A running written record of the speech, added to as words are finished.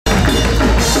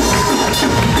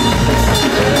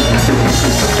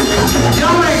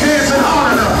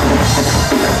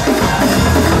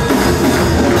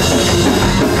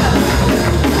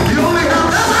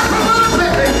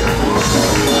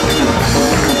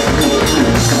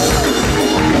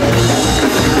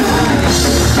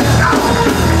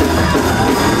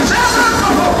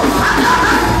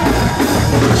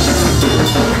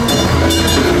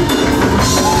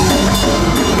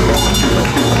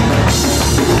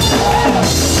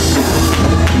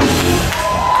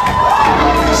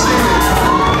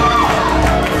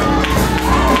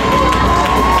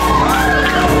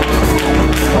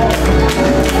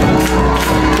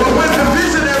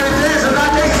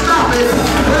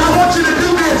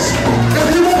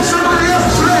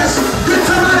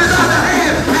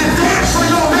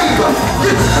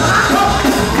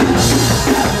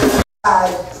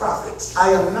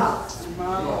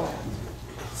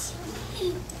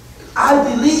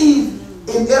believe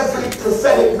in every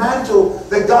prophetic mantle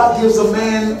that God gives a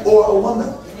man or a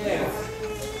woman.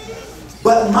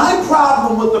 But my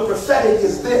problem with the prophetic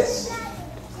is this.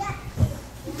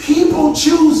 People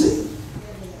choosing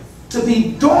to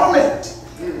be dormant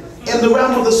in the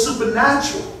realm of the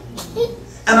supernatural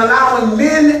and allowing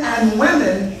men and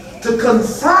women to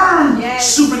confirm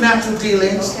supernatural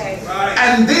dealings,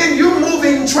 and then you're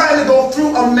moving, trying to go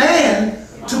through a man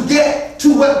to get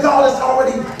to what God has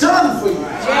already done for you.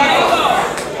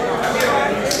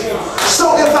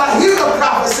 So if I hear a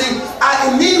prophecy,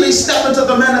 I immediately step into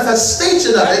the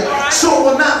manifestation of it, so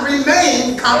it will not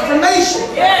remain confirmation.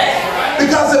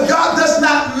 Because if God does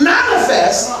not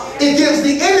manifest, it gives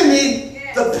the enemy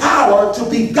the power to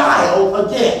beguile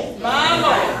again.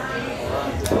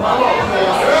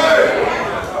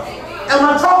 Am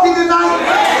I talking tonight?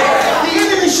 The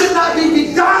enemy should not be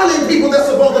beguiling people that's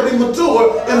supposed to be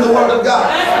mature in the Word of God.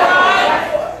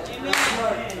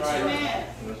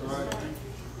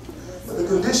 But the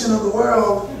condition of the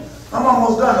world, I'm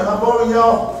almost done. Am I boring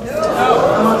y'all?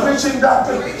 Am I preaching,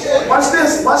 doctor? Watch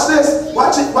this, watch this,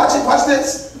 watch it, watch it, watch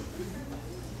this.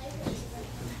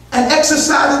 And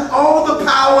exercising all the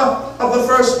power of the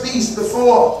first beast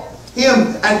before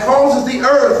him, and causes the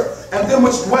earth and them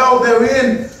which dwell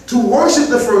therein to worship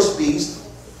the first beast,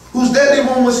 whose deadly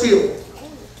wound was healed.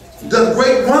 Doth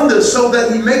great wonders, so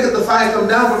that he maketh the fire come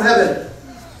down from heaven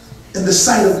in the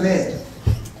sight of men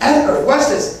and earth. Watch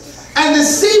this. And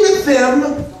deceiveth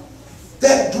them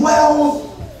that dwell,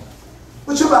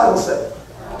 what your Bible say?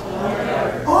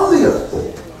 On the earth.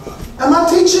 Am I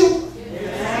teaching?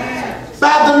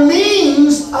 By the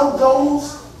means of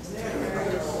those.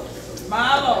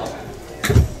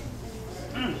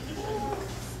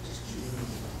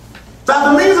 By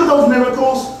the means of those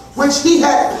miracles which he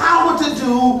had power to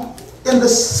do in the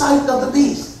sight of the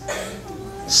beast,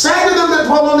 saying to them that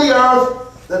dwell on the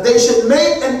earth, that they should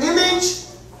make an image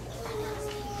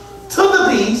to the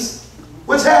beast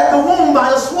which had the wound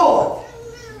by a sword,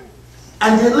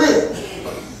 and did live.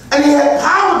 And he had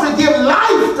power to give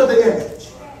life to the image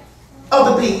of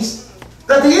the beast,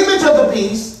 that the image of the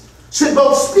beast should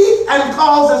both speak and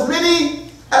cause as many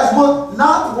as would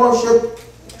not worship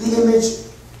the image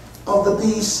of the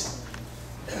beast,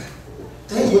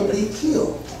 they would be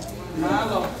killed.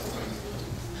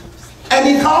 And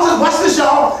he causes, watch this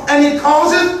y'all, and he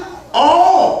causes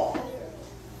all.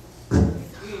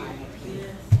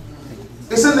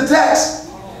 It's in the text.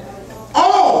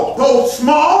 All, both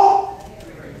small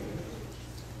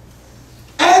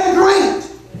and great,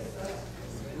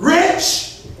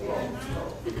 rich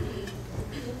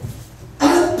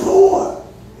and poor,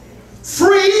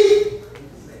 free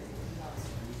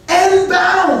and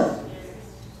bound,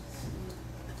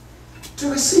 to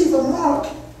receive a mark.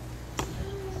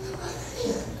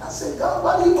 I said, God,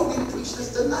 why do you want me to preach this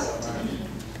tonight?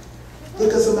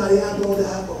 Look at somebody eyeball to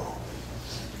eyeball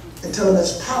and tell them,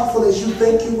 as powerful as you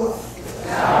think you are,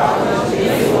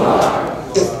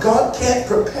 if God can't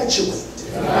perpetuate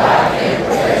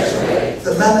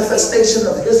the manifestation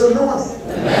of his anointing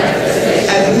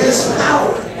and his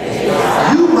power,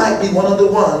 you might be one of the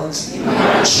ones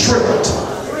stripped.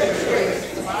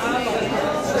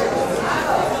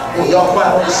 Well, y'all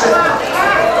quiet on the set.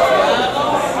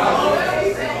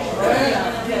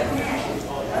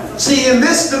 See, in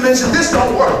this dimension, this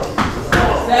don't work.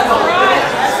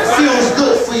 It feels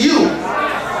good for you,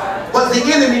 but the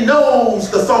enemy knows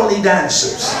the phony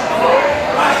dancers.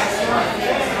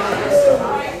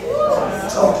 I'm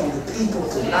talking to people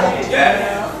tonight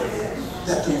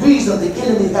that the reason the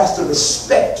enemy has to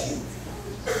respect you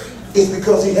is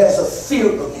because he has a fear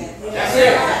of you.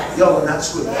 Y'all are not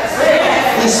screwed.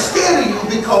 He's scared of you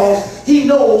because he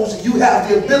knows you have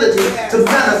the ability to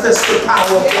manifest the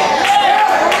power of God.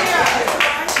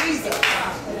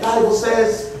 The Bible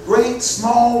says great,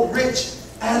 small, rich,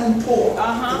 and poor.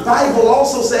 The Bible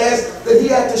also says that he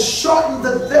had to shorten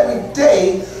the very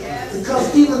day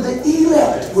because even the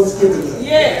elect was given him.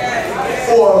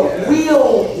 Or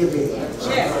will give him.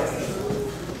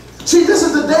 See, this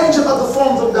is the danger of the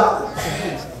forms of God.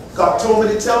 God told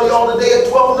me to tell you all today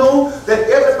at 12 noon that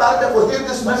everybody that will hear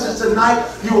this message tonight,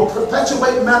 you will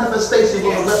perpetuate manifestation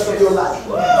for the rest of your life.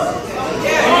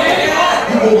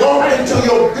 You will walk into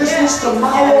your business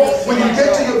tomorrow when you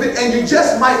get to your business, and you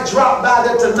just might drop by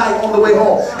there tonight on the way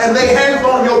home and lay hands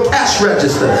on your cash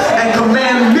register and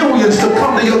command millions to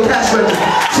come to your cash register.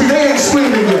 See, they ain't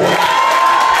screaming yet.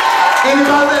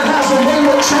 Anybody that has a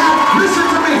wayward child, listen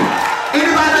to me.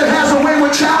 Anybody that has a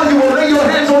wayward child, you will lay your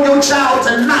hands on your child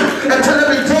tonight and tell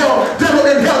every devil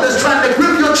in hell that's trying to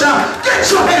grip your child, get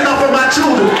your hand off of my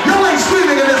children. Y'all ain't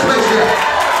screaming in this place yet.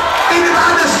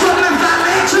 Anybody that's struggling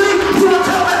financially, you will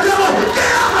tell that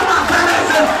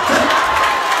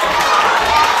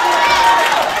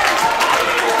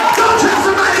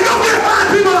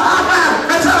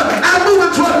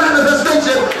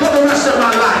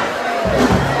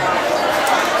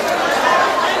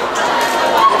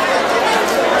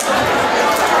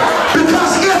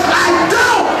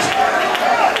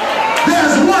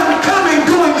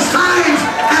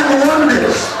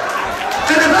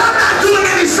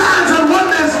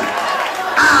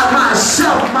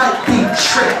yourself might be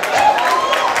tricked.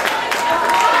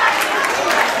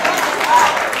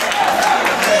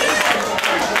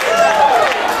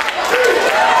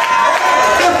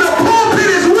 If the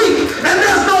pulpit is weak and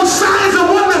there's no signs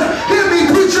of wonder, hear me,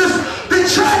 preachers, the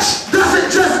church doesn't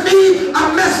just need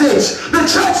a message. The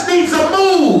church needs a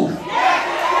move.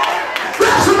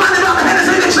 Grab somebody by the hand and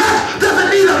say, the church doesn't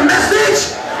need a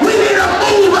message. We need a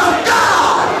move of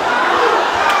God.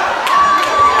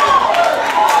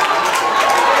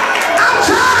 I'm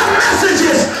tired of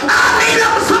messages. I need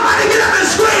somebody to get up and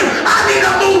scream, I need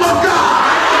a move of God.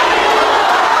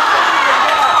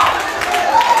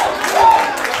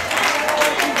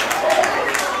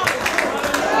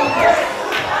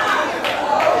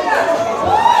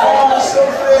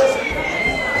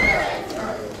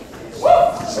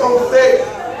 So thick.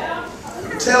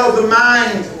 Tell the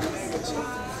mind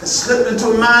has slipped into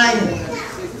a mind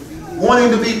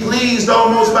wanting to be pleased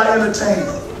almost by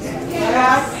entertainment.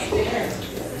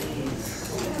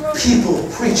 People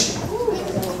preaching,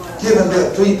 giving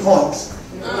their 3 points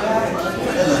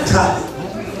and a topic.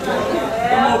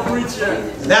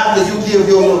 And after you give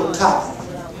your little topic,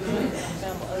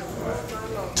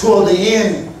 toward the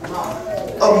end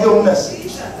of your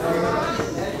message,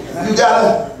 you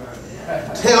gotta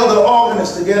tell the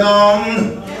organist to get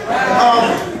on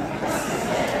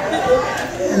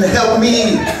and help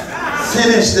me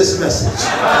finish this message.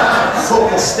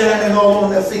 Folk are standing all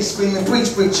on their feet screaming,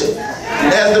 preach, preacher.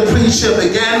 And as the preacher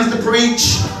begins to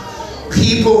preach,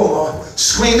 people are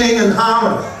screaming and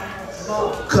hollering.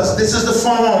 Because this is the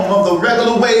form of the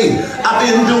regular way I've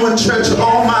been doing church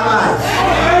all my life.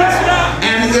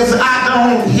 And if I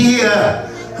don't hear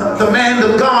the man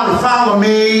of God follow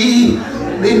me,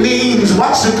 it means,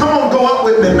 watch it, come on, go up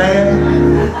with me, man.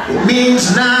 It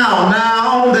means now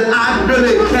that I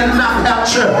really cannot have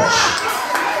church.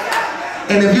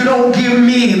 And if you don't give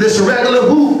me this regular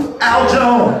hoop, Al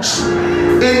Jones,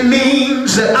 it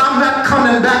means that I'm not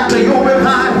coming back to your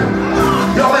revival.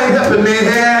 Y'all ain't helping me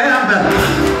here.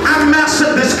 I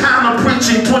mastered this kind of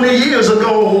preaching 20 years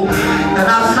ago, and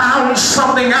I found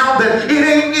something out that it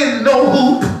ain't in no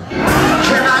hoop.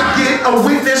 Can I get a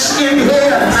witness in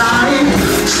here tonight?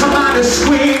 Somebody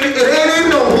scream, it ain't in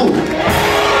no hoop.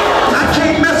 I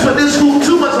can't mess with this hoop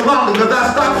too much longer because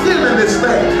I start feeling this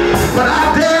thing. But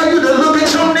I dare you to look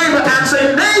at your neighbor and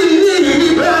say,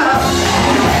 neighbor.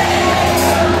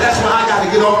 That's why I got to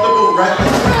get off the boat right now.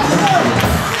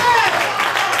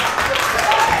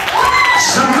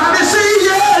 Somebody say,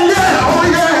 yeah, yeah, oh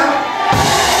yeah.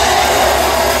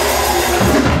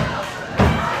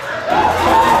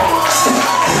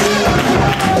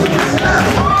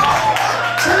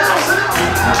 Sit down, sit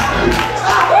down.